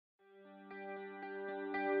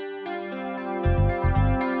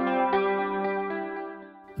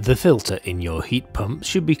The filter in your heat pump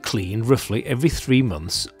should be cleaned roughly every 3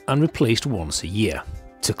 months and replaced once a year.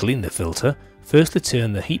 To clean the filter, firstly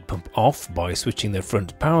turn the heat pump off by switching the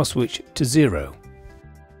front power switch to 0.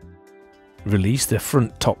 Release the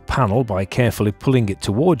front top panel by carefully pulling it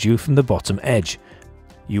towards you from the bottom edge.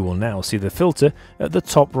 You will now see the filter at the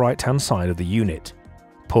top right hand side of the unit.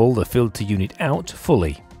 Pull the filter unit out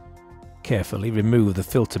fully. Carefully remove the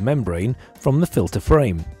filter membrane from the filter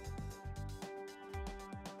frame.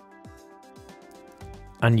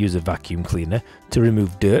 And use a vacuum cleaner to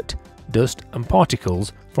remove dirt, dust and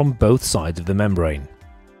particles from both sides of the membrane.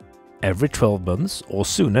 Every 12 months or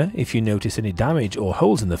sooner, if you notice any damage or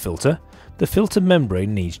holes in the filter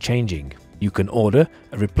membrane needs changing. You can order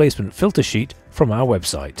a replacement filter sheet from our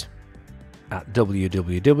website at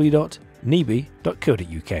www.nibe.co.uk.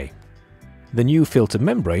 The new filter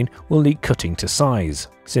membrane will need cutting to size.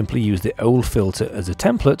 Simply use the old filter as a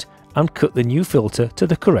template and cut the new filter to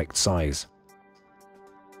the correct size.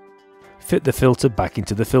 Fit the filter back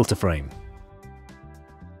into the filter frame.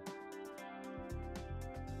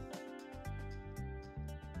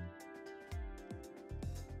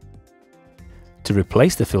 To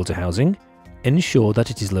replace the filter housing, ensure that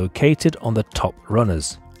it is located on the top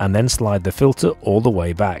runners and then slide the filter all the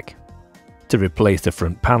way back. To replace the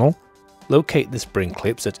front panel, locate the spring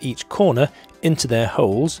clips at each corner into their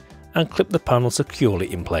holes and clip the panel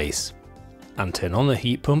securely in place. And turn on the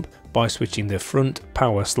heat pump by switching the front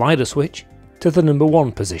power slider switch to the number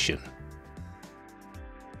 1 position.